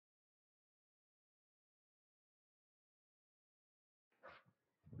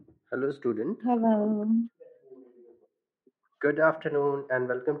Hello, student. Hello. Good afternoon and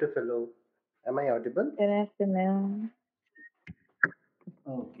welcome to Filo. Am I audible? Good afternoon.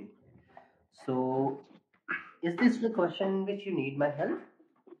 Okay. So, is this the question which you need my help?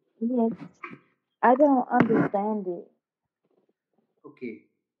 Yes, I don't understand it. Okay.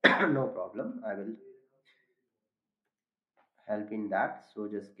 No problem. I will help in that. So,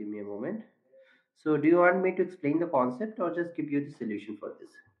 just give me a moment. So, do you want me to explain the concept or just give you the solution for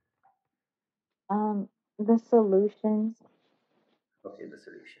this? The solutions. Okay, the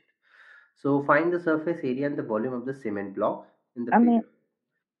solution. So, find the surface area and the volume of the cement block in the I mean, figure.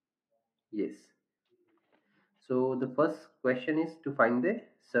 Yes. So the first question is to find the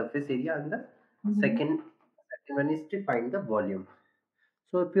surface area and the mhm, second one is to find the volume.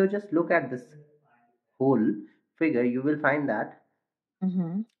 So if you just look at this whole figure, you will find that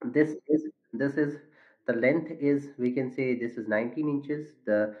mhm, this is the length is, we can say, this is 19 inches,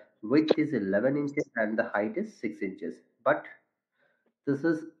 the width is 11 inches, and the height is 6 inches. But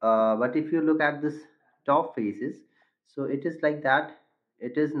if you look at this top faces, so it is like that.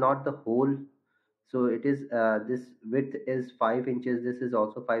 It is not the whole. So it is, this width is 5 inches, this is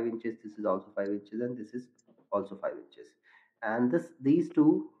also 5 inches, this is also 5 inches, and this is also 5 inches, and these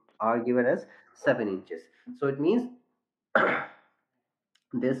two are given as 7 inches. So it means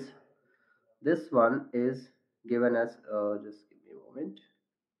this this one is given as, just give me a moment.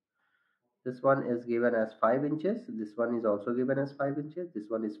 This one is given as 5 inches, this one is also given as 5 inches, this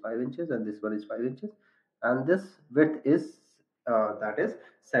one is 5 inches, and this one is 5 inches, and this width is, that is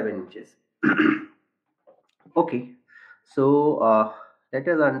 7 inches. Okay, so let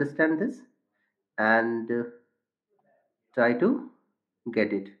us understand this and try to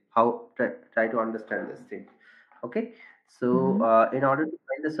get it. Try to understand this thing. Okay, so mhm, in order to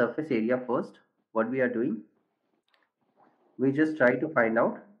find the surface area first, what we are doing, we just try to find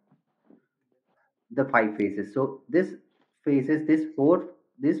out the five faces. So this faces,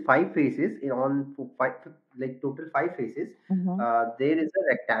 these five faces on five, like total five faces. mhm. There is a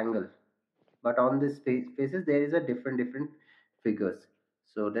rectangle, but on this faces there is a different figures.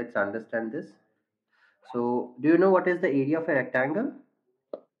 So let's understand this. So do you know what is the area of a rectangle?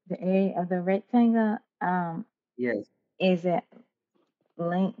 The area of the rectangle Yes, is it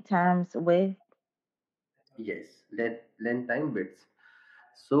length times width. yes. Length time width.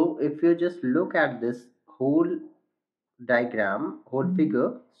 So if you just look at this whole diagram, whole Mhm, figure,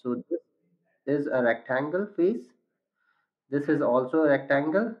 so this is a rectangle face. This is also a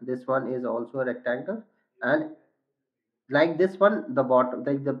rectangle. This one is also a rectangle, and like this one, the bottom,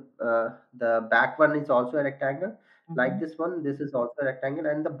 like the back one is also a rectangle. Like mhm. this one, this is also a rectangle,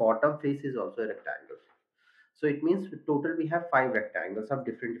 and the bottom face is also a rectangle. So it means total we have five rectangles of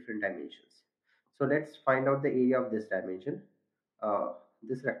different dimensions. So let's find out the area of this dimension.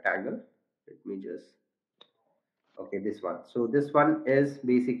 This rectangle. Let me just, okay, this one. So this one is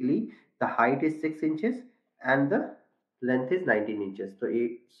basically, the height is 6 inches and the length is 19 inches. So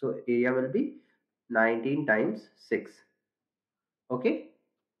so area will be 19 times 6. Okay.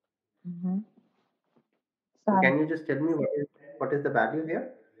 Mhm. So So, can you just tell me what is the value here?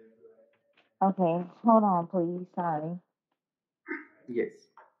 okay, hold on, please. Sorry. Yes.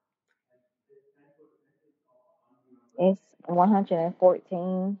 It's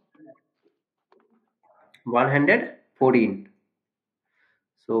 114. 114.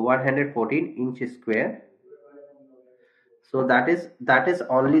 So 114 inches square. So that is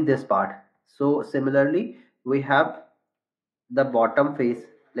only this part. So similarly, we have the bottom face,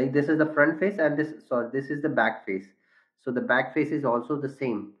 like this is the front face, and this is the back face. So the back face is also the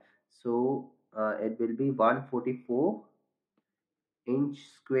same. So it will be 144 inch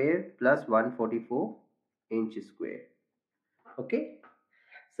square plus 144 inch square. Okay,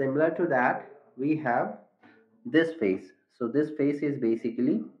 similar to that, we have this face. So this face is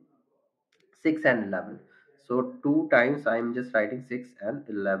basically 6 and 11. So 2 times, I'm just writing 6 and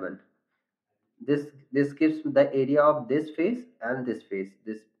 11. This gives the area of this face and this face,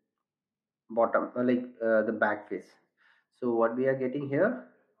 this bottom, the back face. So what we are getting here,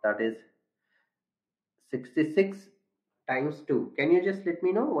 that is 66 times 2. Can you just let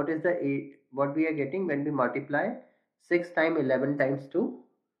me know what is the what we are getting when we multiply 6 times 11 times 2?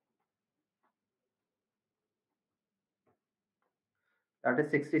 That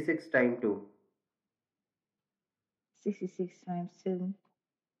is 66 times 2. 66 times 2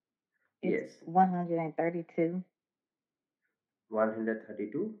 is Yes, 132.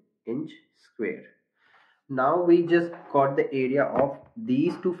 132 inch square. Now we just got the area of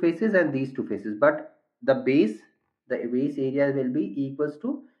these two faces and these two faces, but the base area will be equals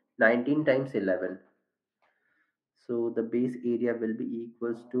to 19 times 11. So the base area will be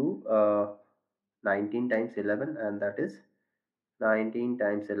equals to 19 times 11, and that is 19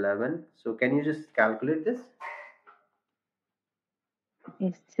 times 11. So can you just calculate this?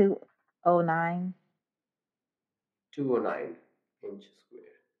 It's 209. 209 inches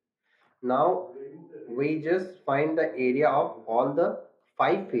square. Now we just find the area of all the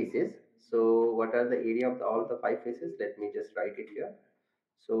five faces. So what are the area of all the five faces? Let me just write it here.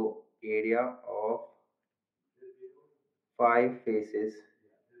 So area of five faces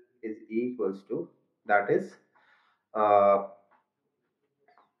is equals to, that is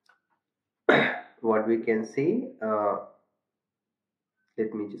what we can see. Let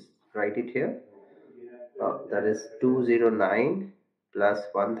me just write it here. That is 209 plus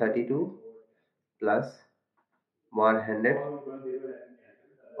 132 plus 100.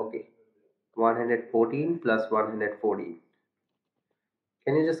 Okay, 114 plus 114.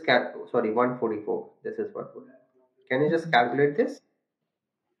 Can you just sorry, 144. This is 140. Can you just Mhm. calculate this?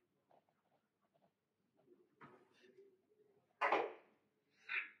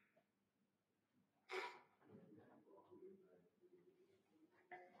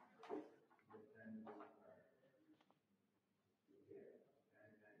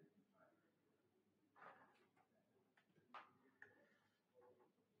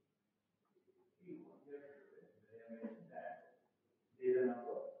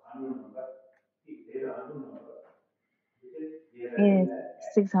 It's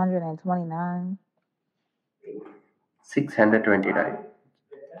 629. 629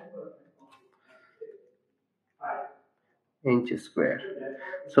 inches square.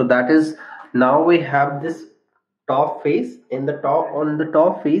 So that is, now we have this top face. In the top, on the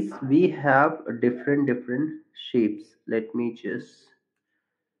top face we have different shapes. Let me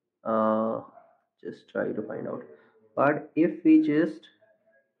uh, just try to find out. But if we just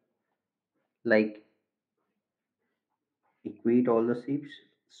like equate all the shapes,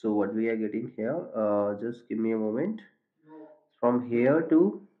 so what we are getting here, just give me a moment. From here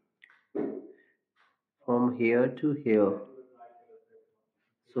to, from here to here,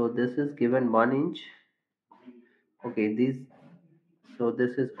 so this is given 1 inch. Okay, this, so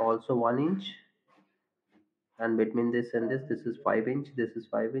this is also 1 inch, and between this and this is 5 inch, this is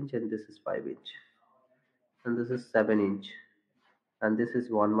 5 inch, and this is 5 inch, and this is 7 inch, and this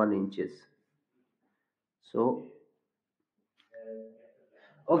is 1 inches. So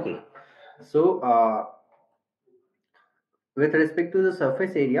okay, so with respect to the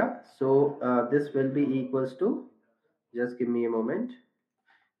surface area, so this will be equals to, just give me a moment,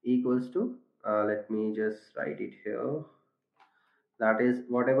 equals to, let me just write it here. That is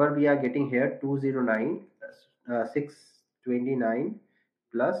whatever we are getting here, 209, 629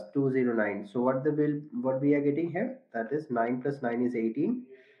 plus 209. So what the will, what we are getting here, that is 9 plus 9 is 18,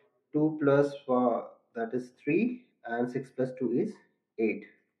 2 plus that is 3, and 6 plus 2 is 8.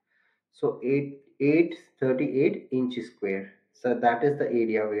 So 838 inches square. So that is the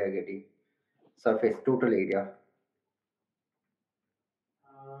area we are getting, surface total area.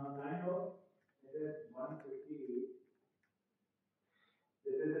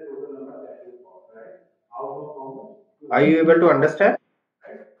 Are you able to understand?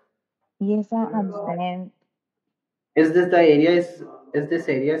 Yes, I understand. Is this the area is this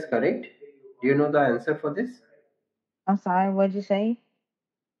area is correct? Do you know the answer for this? I'm sorry, what'd you say?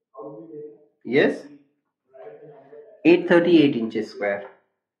 Yes, 838 inches square.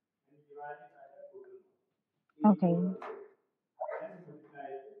 Okay,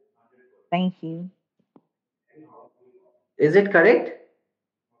 thank you. Is it correct?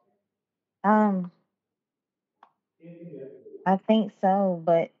 Um, I think so,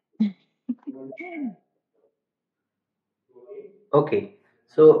 but Okay.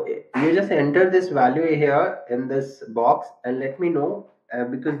 So you just enter this value here in this box and let me know,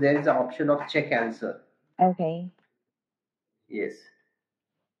 because there is an option of check answer. okay. Yes.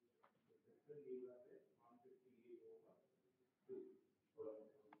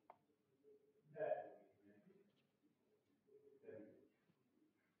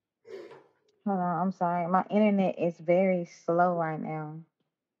 Hold on, I'm sorry. My internet is very slow right now.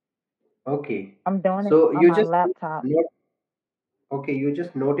 Okay. I'm doing it So on you my just laptop. note, okay, you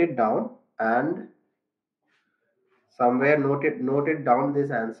just note it down, and somewhere note it down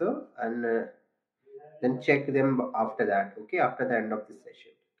this answer, and then check them after that. Okay, after the end of the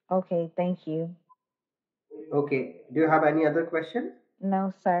session. Okay, thank you. Okay. Do you have any other question?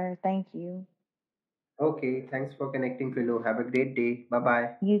 No, sir, thank you. Okay. Thanks for connecting, Philo. Have a great day. Bye bye.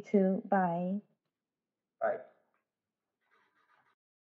 You too. Bye. Bye.